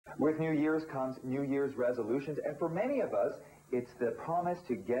With New Year's comes New Year's resolutions, and for many of us, it's the promise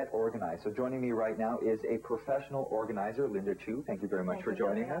to get organized. So joining me right now is a professional organizer, Linda Chu. Thank you very much for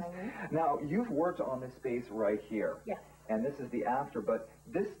joining us. Now, you've worked on this space right here. Yes. And this is the after, but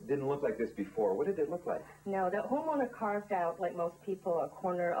this didn't look like this before. What did it look like? No, the homeowner carved out, like most people, a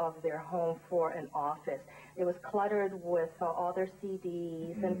corner of their home for an office. It was cluttered with all their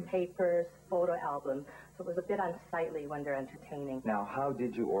CDs and papers, photo albums, so it was a bit unsightly when they're entertaining. Now, how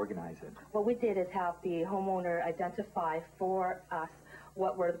did you organize it? What we did is have the homeowner identify for us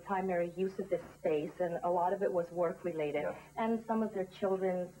what were the primary use of this space, and a lot of it was work-related, and some of their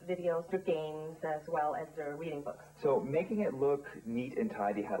children's videos, their games, as well as their reading books. So making it look neat and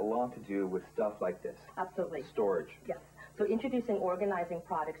tidy had a lot to do with stuff like this. Absolutely. Storage. Yes. So introducing organizing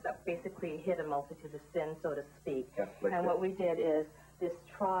products that basically hit a multitude of sins, so to speak. Yes, like and what we did is this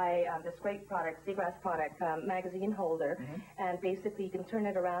great product, Seagrass product, magazine holder, and basically you can turn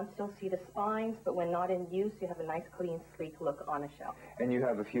it around, still see the spines, but when not in use, you have a nice, clean, sleek look on a shelf. And you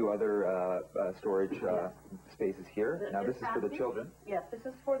have a few other storage spaces here. Now this is for the children. Yes, this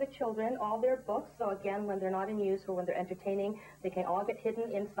is for the children, all their books. So again, when they're not in use or when they're entertaining, they can all get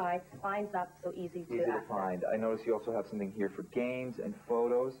hidden inside, spines up, so easy to access. Find. I notice you also have something here for games and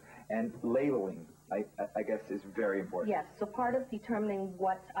photos, and labeling, I guess, is very important. Yes, so part of determining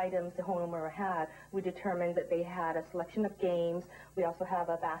what items the homeowner had, we determined that they had a selection of games. We also have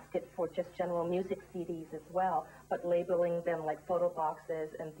a basket for just general music CDs as well, but labeling them like photo boxes,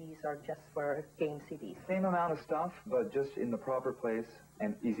 and these are just for game CDs. Same amount of stuff, but just in the proper place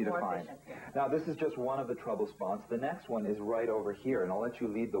and easy to find. Now, this is just one of the trouble spots. The next one is right over here, and I'll let you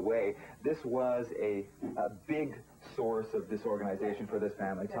lead the way. This was a big source of disorganization for this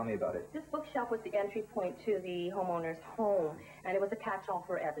family. Tell me about it. This bookshelf was the entry point to the homeowner's home, and it was a catch-all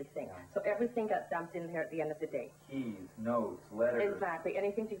for everything. So everything got dumped in there at the end of the day. Keys, notes, letters. Exactly.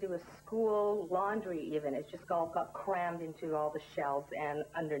 Anything to do with school, laundry even. It's just all got crammed into all the shelves and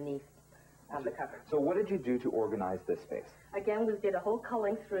underneath the cover. So what did you do to organize this space? Again, we did a whole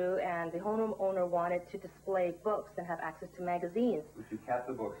culling through, and the homeowner wanted to display books and have access to magazines. Which you kept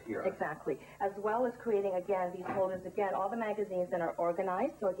the books here. Exactly. As well as creating, again, these holders, again, all the magazines then are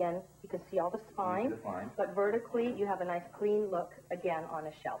organized. So again, you can see all the spines, but vertically, you have a nice clean look, again, on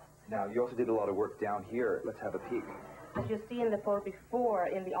a shelf. Now, you also did a lot of work down here. Let's have a peek. As you see in the photo before,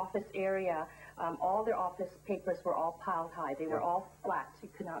 in the office area, all their office papers were all piled high. They were all flat. You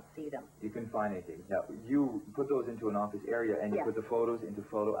could not see them. You couldn't find anything. Now, you put those into an office area, and you put the photos into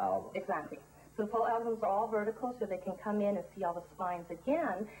photo albums. Exactly. So the photo albums are all vertical, so they can come in and see all the spines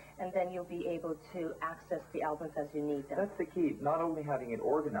again, and then you'll be able to access the albums as you need them. That's the key. Not only having it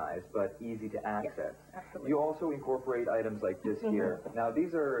organized, but easy to access. Yes, absolutely. You also incorporate items like this here. Now,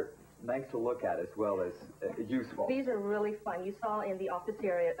 these are nice to look at as well as useful. These are really fun. You saw in the office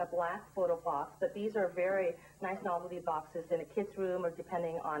area a black photo box, but these are very nice novelty boxes in a kid's room or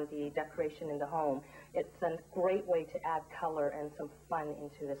depending on the decoration in the home. It's a great way to add color and some fun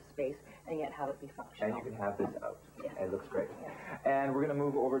into this space and yet have it be functional. And you can have this out. Yes. It looks great. Yes. And we're going to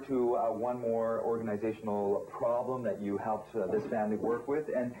move over to one more organizational problem that you helped this family work with.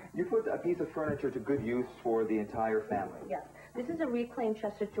 And you put a piece of furniture to good use for the entire family. Yes. This is a reclaimed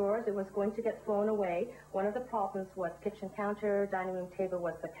chest of drawers. It was going to get thrown away. One of the problems was kitchen counter, dining room table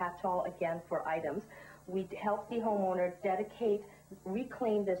was the catch-all again for items. We helped the homeowner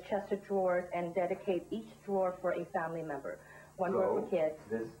reclaim this chest of drawers and dedicate each drawer for a family member. One drawer for kids.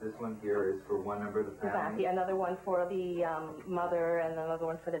 This one here is for one member of the family? Exactly. Another one for the mother and another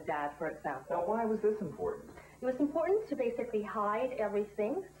one for the dad, for example. Now, why was this important? It was important to basically hide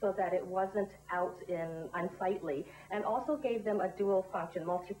everything so that it wasn't out in unsightly, and also gave them a dual function,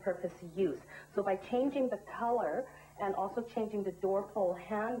 multi-purpose use. So by changing the color and also changing the door pull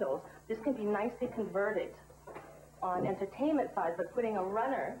handles, this can be nicely converted on entertainment side, but putting a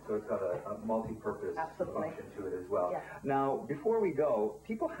runner. So it's got a multi-purpose function to it as well. Yes. Now, before we go,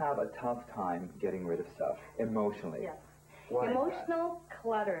 people have a tough time getting rid of stuff emotionally. Yes. Why Emotional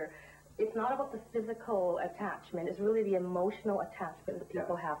clutter. It's not about the physical attachment. It's really the emotional attachment that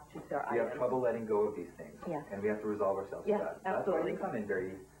people have to their items. We have trouble letting go of these things. Yes. And we have to resolve ourselves with that. Absolutely. That's why they come in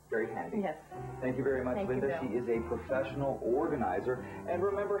very, very handy. Yes. Thank you very much, Linda. She is a professional organizer. And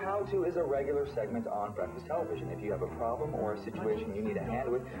remember, How To is a regular segment on Breakfast Television. If you have a problem or a situation you need a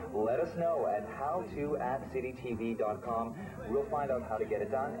hand with, let us know at howto@citytv.com. We'll find out how to get it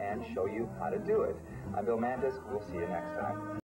done and show you how to do it. I'm Bill Mantas. We'll see you next time.